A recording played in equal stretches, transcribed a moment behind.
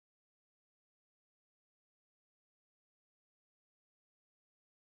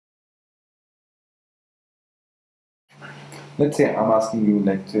Let's say I'm asking you,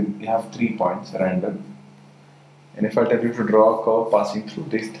 let's say you have 3 points random, and if I tell you to draw a curve passing through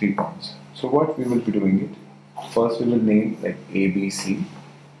these 3 points, so what we will be doing it? First we will name like A, B, C.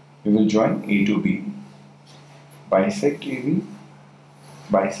 We will join A to B, bisect AB,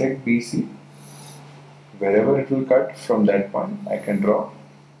 bisect BC. Wherever it will cut from that point, I can draw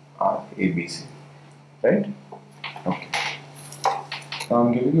R, A, B, C. Right? Okay. Now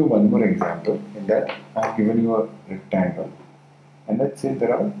I'm giving you one more example. In that I have given you a rectangle, and let's say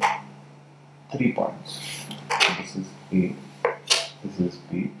there are 3 points. So this is A, this is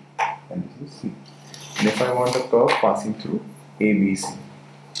B, and this is C. And if I want a curve passing through A, B, C,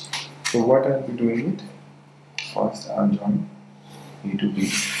 so what I'll be doing it? First I'll join A to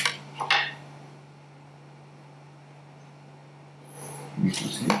B, B to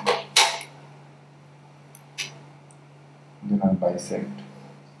C, then I'll bisect.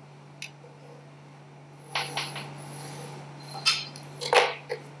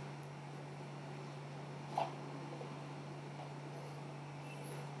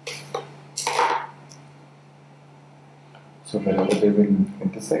 So wherever they will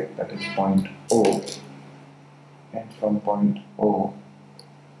intersect, that is point O, and from point O,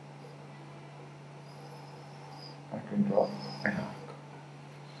 I can draw an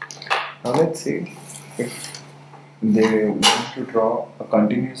arc. Now let's say if they want to draw a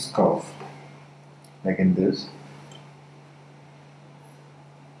continuous curve, like in this,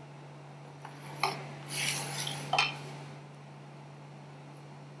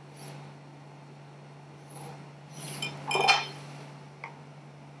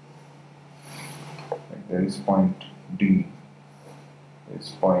 like there is point D, there is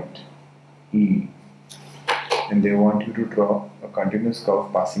point E, and they want you to draw a continuous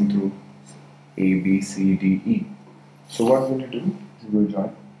curve passing through A, B, C, D, E. So what will you do? You will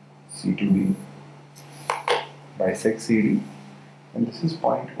join C to D, bisect CD, and this is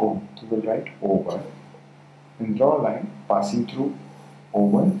point O. You will write O1 and draw a line passing through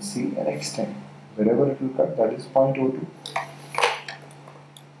O1, C, and extend. Wherever it will cut, that is point O2.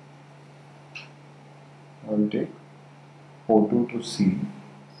 I will take O2 to C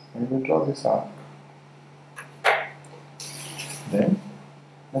and we will draw this arc. Then,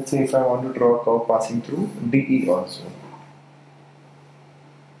 let's say if I want to draw a curve passing through DE also.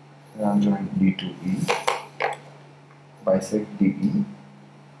 Then I will join B to E, bisect DE,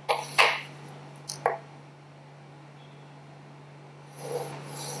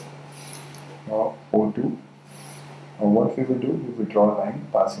 now O2. Now what we will do, we will draw a line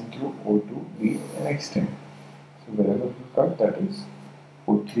passing through O2, B, and extend. So wherever we cut, that is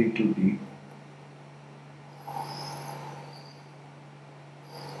O3 to D.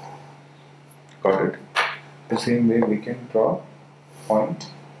 Got it? The same way we can draw point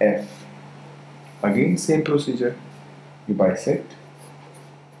F. Again, same procedure. You bisect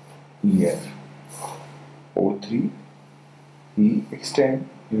EF, O3, E, extend,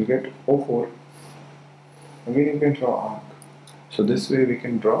 you will get O4. Again, you can draw arc. So this way we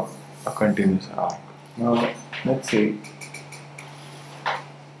can draw a continuous arc. Now, let's say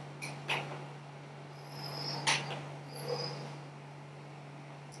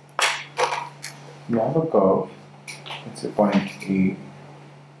you have a curve, let's say point A,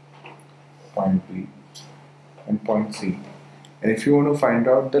 point B, and point C. And if you want to find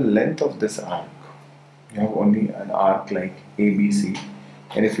out the length of this arc, you have only an arc like ABC.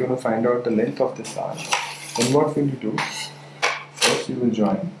 And if you want to find out the length of this arc, then what will you do? First you will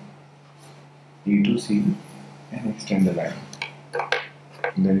join E to C and extend the line.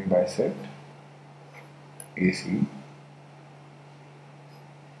 And then you bisect AC.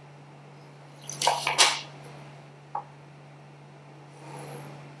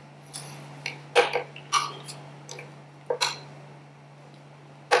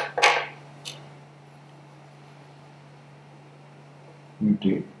 You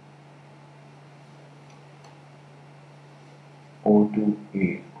take O to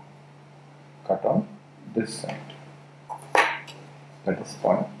A, cut on this side, that is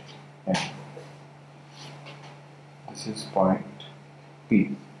point M. This is point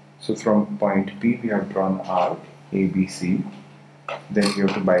P. So from point P we have drawn arc ABC, then you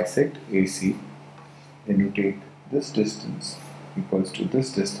have to bisect AC, then you take this distance equals to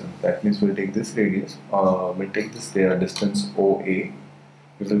this distance, that means we'll take this radius, we'll take this distance OA,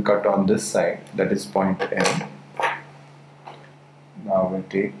 we will cut on this side, that is point M. Now we'll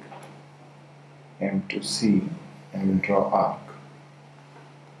take M to C and we'll draw arc.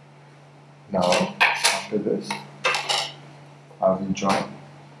 Now after this I will join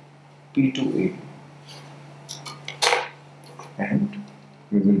P to A and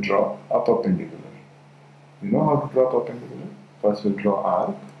we will draw a perpendicular. You know how to draw perpendicular? First we'll draw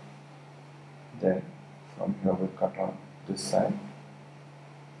arc, then from here we'll cut on this side,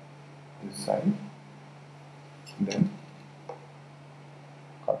 then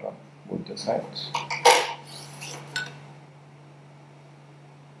cut on both the sides,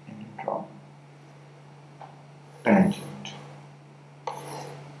 and draw tangent.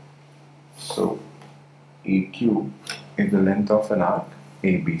 So AQ is the length of an arc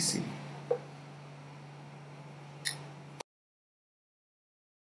ABC.